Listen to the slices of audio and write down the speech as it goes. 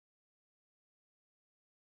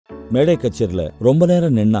மேடை கச்சேரியில ரொம்ப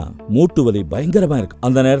நேரம் நின்னா மூட்டு வலி பயங்கரமா இருக்கு.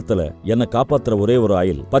 அந்த நேரத்துல என்ன காப்பாத்துற ஒரே ஒரு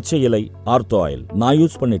ஆயில் பச்சை இலை ஆர்த்தோ ஆயில் நான்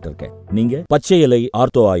யூஸ் பண்ணிட்டு இருக்கேன். நீங்க பச்சை இலை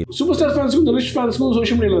ortho oil. Super star ஃபேன்ஸ்க்கும் Dhanush ஃபேன்ஸ்க்கும்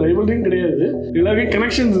social மீடியால ரைவல்ரிங் கிடையாது. எல்லாருக்கும்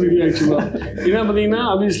கனெக்ஷன்ஸ் இருக்கு ஆக்சுவலா. ஏன்னா பாத்தீங்கன்னா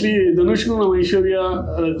ஆப்வியஸ்லி தனுஷ்க்கும் நம்ம ஐஸ்வர்யா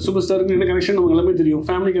சூப்பர் ஸ்டாருக்கு என்ன கனெக்ஷன் நமக்கு எல்லாமே தெரியும்.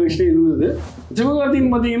 ஃபேமிலி கனெக்ஷனே இருந்தது.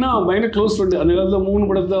 சிவகார்த்திகேயன் பாத்தீங்கன்னா பயங்கர க்ளோஸ் ஃப்ரெண்ட். அந்த காலத்துல 3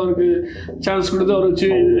 படத்தை அவருக்கு சான்ஸ் கொடுத்து அவரை வச்சு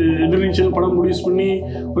எதிர்நீச்சல் படம் ப்ரொடியூஸ் பண்ணி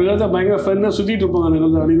ஒரு காலத்தை பயங்கர ஃப்ரெண்டாக சுற்றிட்டு இருப்பாங்க. அந்த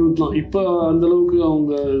காலத்தில் அனிருத்லாம். இப்போ அந்த அளவுக்கு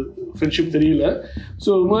அவங்க ஃப்ரெண்ட்ஷிப் தெரியல. ஸோ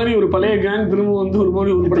ஒரு மாதிரி ஒரு பழைய கேங் திரும்ப வந்து ஒரு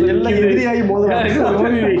மாதிரி ஒரு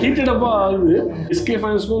மாதிரி ஹீட்டடப்பாக ஆகுது. எஸ்கே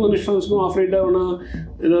ஃபேன்ஸ்க்கும் தனுஷ் ஃபேன்ஸ்க்கும் ஆஃப்ரைட்டாக வேணா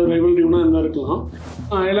ஏதாவது ரைவல்ரி வேணா இருந்தால் இருக்கலாம்.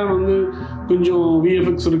 ayalaan வந்து கொஞ்சம்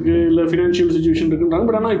விஎஃப்எக்ஸ் இருக்குது, இல்லை ஃபினான்ஷியல் சுச்சுவேஷன் இருக்குன்றாங்க.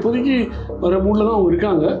 பட் ஆனால் இப்போதைக்கு வர மூடில் தான் அவங்க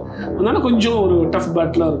இருக்காங்க. அதனால கொஞ்சம் ஒரு டஃப்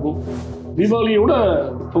பேட்டிலாக இருக்கும். தீபாவளியோட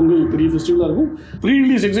பொங்கல் பெரிய ஃபெஸ்டிவலாக இருக்கும். ப்ரீ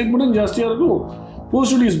ரிலீஸ் எக்ஸைட்மெண்ட்டும் ஜாஸ்தியாக இருக்கும்.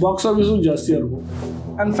 போஸ்ட் ரிலீஸ் பாக்ஸ் ஆஃபீஸும் ஜாஸ்தியாக இருக்கும்.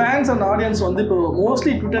 அண்ட் ஃபேன்ஸ் அண்ட் ஆடியன்ஸ் வந்து இப்போ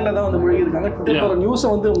மோஸ்ட்லி ட்விட்டரில் தான் வந்து மூழ்கி இருக்காங்க. ட்விட்டர் போகிற நியூஸை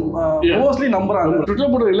வந்து மோஸ்ட்லி நம்புறாங்க.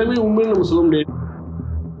 ட்விட்டர் போடுற எல்லாமே உண்மைன்னு நம்ம சொல்ல முடியாது.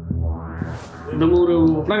 நம்ம ஒரு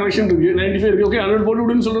கனெக்ஷன் இருக்குது, 95 இருக்குது, ஓகே 100 போட்டு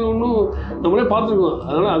விடுன்னு சொல்கிறது ஒன்றும் நம்மளே பார்த்துருக்கோம்.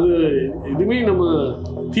 அதனால் அது எதுவுமே நம்ம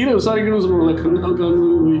தீர விசாரிக்கணும்னு சொல்லுவாங்க. கண்ணால்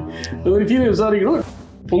அந்த மாதிரி தீர விசாரிக்கணும்.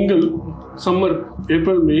 பொங்கல், சம்மர்,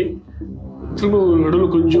 ஏப்ரல், மே, திரும்ப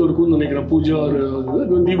நடுவில் கொஞ்சம் இருக்கும்னு நினைக்கிறேன். பூஜா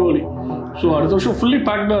அது தீபாவளி. ஸோ அடுத்த வருஷம் ஃபுல்லி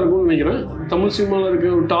பேக்டாக இருக்கும்னு நினைக்கிறேன். தமிழ் சினிமாவில்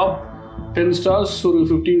இருக்க ஒரு டாப் 10 ஸ்டார்ஸ், ஒரு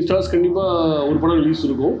 15 ஸ்டார்ஸ் கண்டிப்பாக ஒரு படம் ரிலீஸ்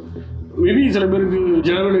இருக்கும். மேபி சில பேருக்கு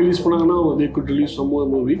ஜனவரி ரிலீஸ் பண்ணாங்கன்னா they could release some more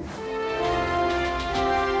movie.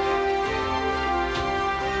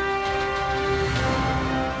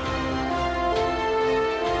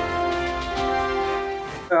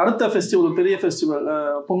 அடுத்த ஃபெஸ்டிவல், பெரிய ஃபெஸ்டிவல்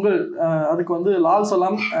பொங்கல், அதுக்கு வந்து லால்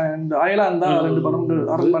சலாம் அண்ட் ayalaan தான் 2 படங்கள்.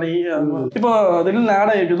 அரண்மனை இப்போ திடீர்னு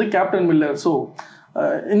ஆட் ஆகிருக்குது கேப்டன் மில்லர். ஸோ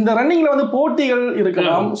இந்த ரன்னிங்ல வந்து போட்டிகள்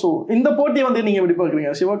இருக்கலாம். ஸோ இந்த போட்டியை வந்து நீங்க எப்படி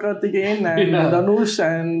பார்க்குறீங்க? சிவகார்த்திகேயன் அண்ட் தனுஷ்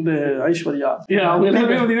அண்ட் ஐஸ்வர்யா அவங்க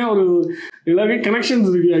எல்லாமே பார்த்தீங்கன்னா ஒரு எல்லாருக்கும் கனெக்ஷன்ஸ்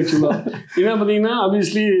இருக்கு ஆக்சுவலா. ஏன்னா பார்த்தீங்கன்னா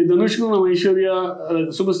ஆப்வியஸ்லி தனுஷ்க்கும் நம்ம ஐஸ்வர்யா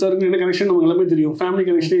சூப்பர் ஸ்டாருக்கு என்ன கனெக்ஷன் நமக்கு எல்லாமே தெரியும். ஃபேமிலி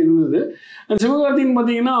கனெக்ஷனே இருந்தது. அந்த சிவகார்த்திகேயன்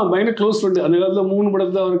பார்த்தீங்கன்னா பயங்கர க்ளோஸ் ஃப்ரெண்ட். அந்த காலத்தில் 3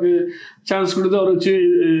 படத்தை அவருக்கு சான்ஸ் கொடுத்து அவரை வச்சு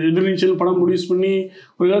எதிர்நீச்சல் படம் ப்ரொடியூஸ் பண்ணி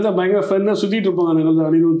ஒரு காலத்தில் பயங்கர ஃப்ரெண்டாக சுற்றிட்டு இருப்பாங்க. அந்த காலத்தில்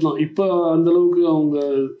அனிருத்லாம். இப்போ அந்த அளவுக்கு அவங்க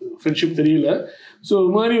ஃப்ரெண்ட்ஷிப் தெரியல. ஸோ ஒரு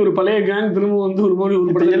மாதிரி ஒரு பழைய கேங் திரும்ப வந்து ஒரு மாதிரி ஒரு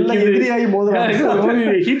மாதிரி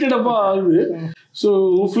ஹீட்டடப்பாக ஆகுது. ஸோ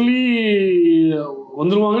ஹோப்ஃபுல்லி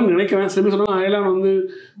வந்துருவாங்கன்னு நினைக்கிறேன். சில பேர் சொன்னாங்க ayalaan வந்து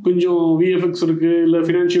கொஞ்சம் விஎஃப்எக்ஸ் இருக்குது, இல்லை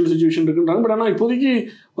ஃபினான்ஷியல் சுச்சுவேஷன் இருக்குன்றாங்க. பட் ஆனால் இப்போதைக்கு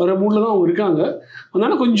வர மூடில் தான் அவங்க இருக்காங்க.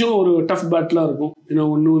 அதனால கொஞ்சம் ஒரு டஃப் பேட்டிலாக இருக்கும். ஏன்னா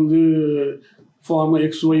ஒன்று வந்து farmer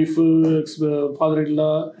X wife, X father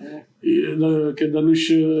இல்லா,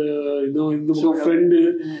 தனுஷ், இந்த பக்கம் ஃப்ரெண்டு,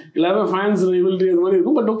 எல்லாமே ஃபேன்ஸ் ரைவல்ரி அந்த மாதிரி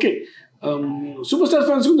இருக்கும். But okay, super star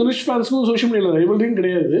ஃபேன்ஸுக்கும் Dhanush ஃபேன்ஸுக்கும் social மீடியாவில் ரைவல்ரிங்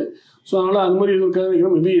கிடையாது. ஸோ அதனால் அது மாதிரி இருக்காது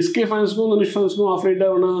நினைக்கிறேன். மேபி எஸ்கே ஃபேன்ஸுக்கும் தனுஷ் ஃபேன்ஸுக்கும் ஆஃப்ரைட்டாக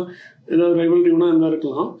வேணா ஏதாவது ரைவல்ரி வேணா இருந்தால்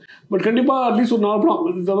இருக்கலாம். பட் கண்டிப்பாக அட்லீஸ்ட் ஒரு 4 படம்,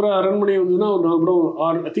 இது தவிர அரண்மனை வந்துன்னா ஒரு 4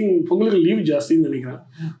 படம், ஐ திங்க் பொங்கலுக்கு லீவ் ஜாஸ்தின்னு நினைக்கிறேன்.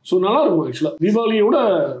 ஸோ நல்லா இருக்கும் ஆக்சுவலாக. தீபாவளியோட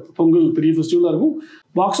பொங்கல் பெரிய ஃபெஸ்டிவலாக இருக்கும்.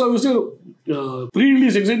 பாக்ஸ் ஆஃபீஸு ப்ரீ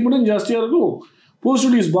ரிலீஸ் எக்ஸைட்மெண்ட்டும் ஜாஸ்தியாக இருக்கும். போஸ்ட்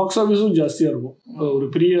ரிலீஸ் பாக்ஸ் ஆஃபீஸும் ஜாஸ்தியாக இருக்கும். ஒரு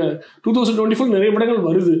பெரிய 2024 நிறைய படங்கள்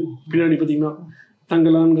வருது பின்னாடி பார்த்தீங்கன்னா.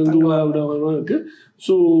 தங்கலான், கங்குவா அப்படிலாம் இருக்கு.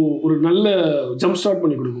 ஸோ ஒரு நல்ல ஜம்ப் ஸ்டார்ட்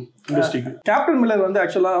பண்ணி கொடுக்கும் இண்டஸ்ட்ரிக்கு. கேப்டன் மில்லர் வந்து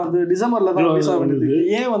ஆக்சுவலாக வந்து டிசம்பரில் தான் ரிலீஸ் ஆகுது.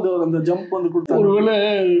 ஏன் வந்து அந்த ஜம்ப் வந்து கொடுத்தா? ஒருவேளை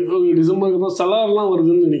டிசம்பருக்கு அப்புறம் சலார்லாம்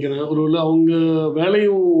வருதுன்னு நினைக்கிறேன். ஒருவேளை அவங்க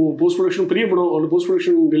வேலையும் போஸ்ட் ப்ரொடக்ஷன் பெரிய படம், ஒரு போஸ்ட்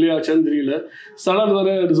ப்ரொடக்ஷன் டிலே ஆச்சான்னு தெரியல. சலார்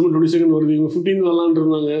வேறு டிசம்பர் 22 வருது. இவங்க 15 வரலான்னு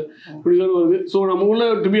இருந்தாங்க, 27 வருது. ஸோ நம்ம உள்ள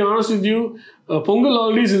to be honest with you, Pongal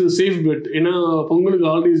ஆல்ரெடிஸ் is safe bed. ஏன்னா பொங்கலுக்கு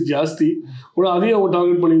ஆல்ரெடிஸ் ஜாஸ்தி கூட அதையும் அவங்க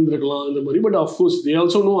டார்கெட் பண்ணியிருந்துருக்கலாம் இந்த மாதிரி. But of course they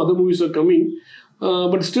also no other movies are coming.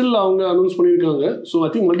 But still அவங்க அனௌன்ஸ் பண்ணியிருக்காங்க. So I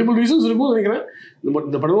think multiple reasons இருக்கும்னு நினைக்கிறேன்.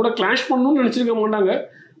 இந்த படத்தோட கிளாஷ் பண்ணணும்னு நினச்சிருக்க மாட்டாங்க.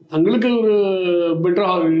 தங்களுக்கு ஒரு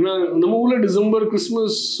பெட்டராக ஆகும். ஏன்னா நம்ம ஊரில் December,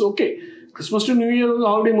 Christmas, okay Christmas to new year வந்து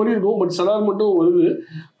ஆல்ரெடி மாதிரி இருக்கும். பட் சலார் மட்டும் வருது.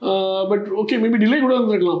 பட் ஓகே மேபி டிலே கூட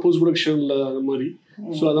இருந்திருக்கலாம் போஸ்ட் ப்ரொடக்ஷனில் அந்த மாதிரி.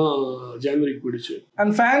 ஸோ அதான் ஜனவரிக்கு போயிடுச்சு.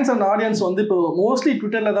 அண்ட் ஃபேன்ஸ் அண்ட் ஆடியன்ஸ் வந்து இப்போ மோஸ்ட்லி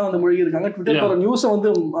ட்விட்டரில் தான் வந்து மூழ்கி இருக்காங்க. ட்விட்டர் போகிற நியூஸை வந்து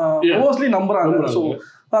மோஸ்ட்லி நம்புறாங்க. ஸோ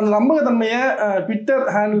அந்த நம்பகத்தன்மையை ட்விட்டர்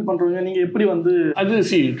ஹேண்டில் பண்ணுறவங்க நீங்கள் எப்படி வந்து அது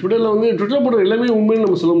ட்விட்டரில் வந்து ட்விட்டர் போடுற எல்லாமே உண்மைன்னு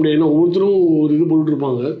நம்ம சொல்ல முடியாது. ஏன்னா ஒவ்வொருத்தரும் ஒரு இது போட்டுட்டு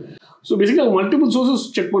இருப்பாங்க. ஸோ பேசிக்காக மல்டிபிள் சோர்ஸஸ்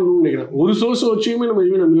செக் பண்ணணும்னு நினைக்கிறேன். ஒரு சோர்ஸை வச்சுமே நம்ம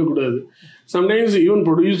எதுவுமே நம்பிக்கக்கூடாது. சம்டைம்ஸ் ஈவன்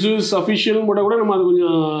ப்ரொடியூசர்ஸ் அஃபிஷியல் போட்டால் கூட நம்ம அதை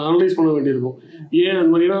கொஞ்சம் அனலைஸ் பண்ண வேண்டியிருக்கும். ஏன் அந்த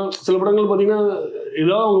மாதிரினா சில படங்கள் பார்த்தீங்கன்னா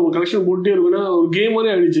ஏதாவது அவங்க கலெக்ஷன் போட்டுட்டே இருக்குன்னா ஒரு கேம்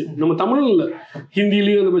மாதிரி ஆயிடுச்சு. நம்ம தமிழும் இல்லை,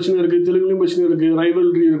 ஹிந்திலையும் அந்த பிரச்சனை இருக்குது, தெலுங்குலையும் பிரச்சனை இருக்குது,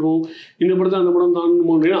 ரைவல்ரி இருக்கும். இந்த படத்தை அந்த படம்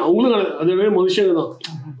தாண்டணும். அவங்களும் அதே மனுஷங்க தான்.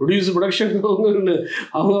 ப்ரொடியூசர் ப்ரொடக்ஷன்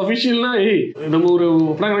அவங்க அஃபிஷியல்னா நம்ம ஒரு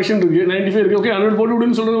படம் கனெக்ஷன் இருக்குது 95 இருக்குது ஓகே 100 போட்டு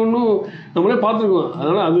விடுன்னு சொல்கிறது ஒன்றும் நம்மளே பார்த்துருக்கோம்.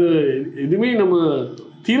 அதனால் அது எதுவுமே நம்ம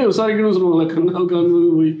தீர விசாரிக்கணும்னு சொல்லுவாங்களே கண்ணால் காண்பது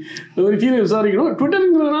போய் அது மாதிரி தீர விசாரிக்கணும்.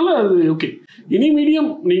 ட்விட்டருங்கிறதுனால அது ஓகே. இனி மீடியம்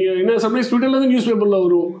நீங்கள் என்ன சம்டைம்ஸ் ட்விட்டர்லேருந்து நியூஸ் பேப்பரில்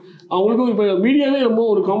வரும். அவங்களுக்கும் இப்போ மீடியாவே ரொம்ப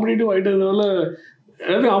ஒரு காம்படிட்டிவ் ஆகிட்டதுனால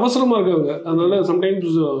எல்லாத்தையும் அவசரமாக இருக்காங்க. அதனால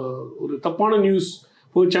சம்டைம்ஸ் ஒரு தப்பான நியூஸ்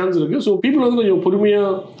ஒரு சான்ஸ் இருக்கு. ஸோ பீப்புள் வந்து கொஞ்சம் பொறுமையாக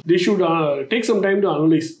they should take some time to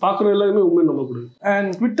analyze. பார்க்குற எல்லாருமே உண்மை நம்பக்கூடாது. அண்ட்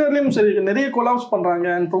ட்விட்டர்லேயும் சரி நிறைய கொலாப்ஸ் பண்ணுறாங்க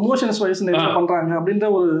அண்ட் ப்ரொமோஷன்ஸ் வைஸ் நிறைய பண்ணுறாங்க அப்படின்ற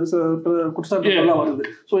ஒரு குற்றச்சாட்டுலாம் வருது.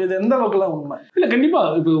 ஸோ இது எந்த அளவுக்குலாம் உண்மை? இல்லை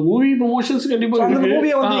கண்டிப்பாக இப்போ மூவி ப்ரொமோஷன்ஸ் கண்டிப்பாக அந்த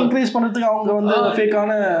மூவியை வந்து இன்க்ரீஸ் பண்ணுறதுக்கு அவங்க வந்து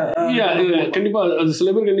ஃபேக்கான கண்டிப்பாக அது சில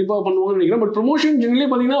பேர் கண்டிப்பாக பண்ணுவாங்கன்னு நினைக்கிறேன். பட் ப்ரொமோஷன் ஜெனரலி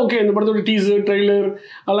பார்த்தீங்கன்னா ஓகே இந்த படத்தோட டீசர் ட்ரெய்லர்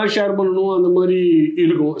அதெல்லாம் ஷேர் பண்ணணும் அந்த மாதிரி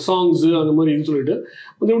இருக்கும். சாங்ஸு அந்த மாதிரின்னு சொல்லிட்டு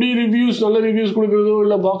மற்றபடி ரிவ்யூஸ் நல்ல ரிவ்யூஸ் கொடுக்குறதோ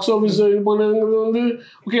இல்லை பாக்ஸ் ஆஃபீஸ் இது பண்ணுறது வந்து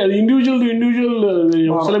ஓகே அது இண்டிவிஜுவல் டு இண்டிவிஜுவல்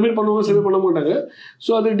சில பேர் பண்ணுவாங்க சில பேர் பண்ண மாட்டாங்க.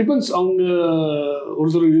 ஸோ அது டிபெண்ட்ஸ் அவங்க ஒரு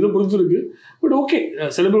சில இதை பொறுத்து இருக்கு. பட் ஓகே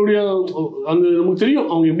சில பேருடைய அந்த நமக்கு தெரியும்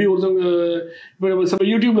அவங்க எப்படி ஒருத்தவங்க இப்போ சில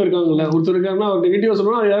யூடியூப்ல இருக்காங்கல்ல ஒருத்தர் இருக்காருன்னா அவர் நெகட்டிவாக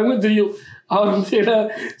சொல்லணும் அது யாருமே தெரியும் அவர் வந்து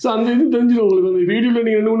ஸோ அந்த இது தெரிஞ்சிடும் உங்களுக்கு. அந்த யூடியூப்ல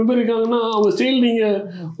நீங்கள் 2-3 பேர் இருக்காங்கன்னா அவங்க ஸ்டைல் நீங்கள்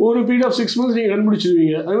ஒரு பீரியட் ஆஃப் 6 months நீங்கள்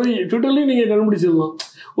கண்டுபிடிச்சிருவீங்க. அது மாதிரி ட்விட்டர்லேயும் நீங்கள் கண்டுபிடிச்சிடலாம்.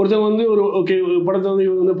 ஒருத்தவங்க வந்து ஒரு ஓகே படத்தை வந்து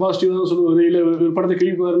இவங்க வந்து பாசிட்டிவாக தான் சொல்லுவார் இல்லை ஒரு படத்தை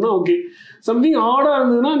கிளிப்பாருன்னா ஓகே சம்திங் ஆடாக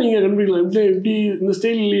இருந்ததுன்னா நீங்கள் கண்டுபிடிக்கலாம் எப்படி இந்த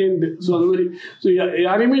ஸ்டைல் இல்லையன்ட்டு. ஸோ அந்த மாதிரி ஸோ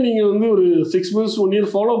யாரையுமே நீங்கள் வந்து ஒரு 6 months 1 year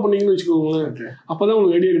ஃபாலோ பண்ணீங்கன்னு வச்சுக்கோங்களேன். அப்போ தான்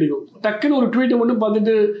உங்களுக்கு ஐடியா கிடைக்கும். டக்குன்னு ஒரு ட்வீட்டை மட்டும்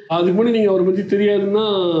பார்த்துட்டு அதுக்கு முன்னாடி நீங்கள் அவரை பற்றி தெரியாதுன்னா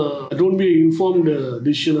டோன்ட் பி இன்ஃபார்ம்டு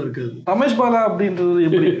டிசிஷனாக இருக்காது. ரமேஷ் பாலா அப்படின்றது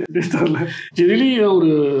எப்படி ஜெனரலி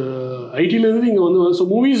ஒரு ஐடியிலேருந்து நீங்கள் வந்து ஸோ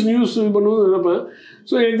மூவிஸ் நியூஸ் இது பண்ணுவது நினைப்பேன்.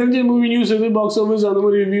 ஸோ எனக்கு தெரிஞ்ச மூவி நியூஸ் எது பாக்ஸ் ஆஃபீஸ் அந்த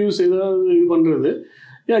மாதிரி ரிவ்யூஸ் ஏதாவது இது பண்ணுறது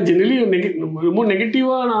ஜெனரலி ரொம்ப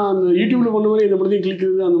நெகட்டிவாக நான் அந்த யூடியூப்ல பண்ண மாதிரி இந்த படத்தையும்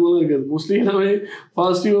கிளிக்கிறது அந்த மாதிரிலாம் இருக்காது. மோஸ்ட்லி எல்லாமே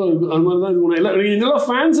பாசிட்டிவாக இருக்கும். அது மாதிரி தான் இது பண்ணலாம். இதெல்லாம்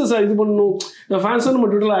ஃபேன்ஸஸ் இது பண்ணணும். இந்த ஃபேன்ஸாக நம்ம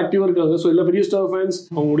ட்விட்டரில் ஆக்டிவாக இருக்காங்க. ஸோ எல்லா பெரிய ஸ்டார் ஃபேன்ஸ்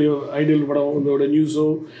அவங்களுடைய ஐடியல் படம் அதோட நியூஸோ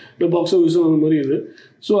இல்லை பாக்ஸ் ஆஃபீஸோ அந்த மாதிரி இது.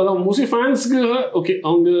 ஸோ அதான் மோஸ்ட்லி ஃபேன்ஸுக்கு ஓகே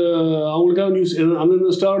அவங்களுக்காக நியூஸ்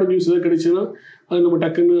அந்தந்த ஸ்டாரோட நியூஸ் எதாவது கிடைச்சுன்னா அது நம்ம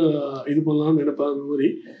டக்குன்னு இது பண்ணலாம்னு நினைப்பேன் அந்த மாதிரி.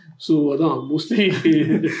 ஸோ அதான் மோஸ்ட்லி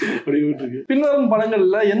அப்படி இருக்கு. பின்வரும்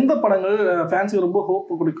படங்கள்ல எந்த படங்கள் ஃபேன்ஸுக்கு ரொம்ப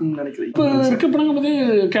ஹோப் கொடுக்கும்னு நினைக்கிறேன்? இப்போ இருக்க படங்கள் பற்றி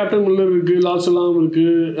கேப்டன் மில்லர் இருக்கு, லால்சலாம் இருக்கு,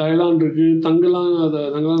 அயலான் இருக்கு,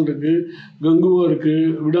 தங்கலான் இருக்கு, கங்குவா இருக்கு,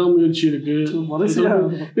 விடாமுயற்சி இருக்கு,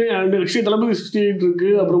 தளபதி 68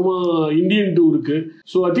 இருக்கு, அப்புறமா இந்தியன் 2 இருக்கு.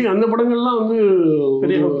 ஸோ ஐ திங்க் அந்த படங்கள்லாம் வந்து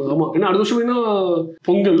ஆமா ஏன்னா அடுத்த வருஷம் என்ன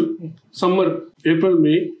பொங்கல் சம்மர் ஏப்ரல்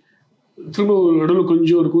மே திரும்ப ஒரு நடுவில்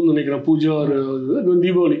கொஞ்சம் இருக்கும்னு நினைக்கிறேன். பூஜா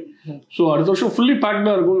தீபாவளி. ஸோ அடுத்த வருஷம் ஃபுல்லி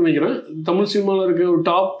பேக்டாக இருக்கும்னு நினைக்கிறேன். தமிழ் சினிமாவில் இருக்க ஒரு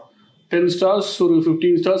டாப் 10 stars ஒரு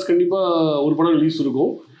 15 stars கண்டிப்பாக ஒரு படம் ரிலீஸ்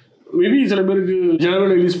இருக்கும். மேபி சில பேருக்கு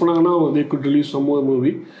ஜனவரி ரிலீஸ் பண்ணாங்கன்னா they could release some more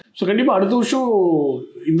movie. So கண்டிப்பாக அடுத்த வருஷம்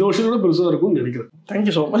இந்த வருஷத்தோட பெருசாக இருக்கும்னு நினைக்கிறேன்.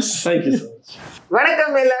 Thank you so much. Thank you so much.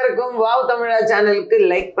 வணக்கம் எல்லாருக்கும். வாவ் தமிழா சேனலுக்கு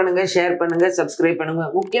லைக் பண்ணுங்க, ஷேர் பண்ணுங்க, சப்ஸ்கிரைப் பண்ணுங்க.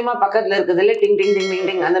 முக்கியமா பக்கத்துல இருக்கிறதுல டிங் டிங் டிங் டிங்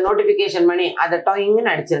டிங் அந்த நோட்டிபிகேஷன் பண்ணி அதை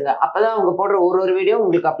டாயிங்னு அடிச்சிருங்க. அப்பதான் அவங்க போடுற ஒரு வீடியோ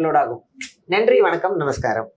உங்களுக்கு அப்லோட் ஆகும். நன்றி, வணக்கம், நமஸ்காரம்.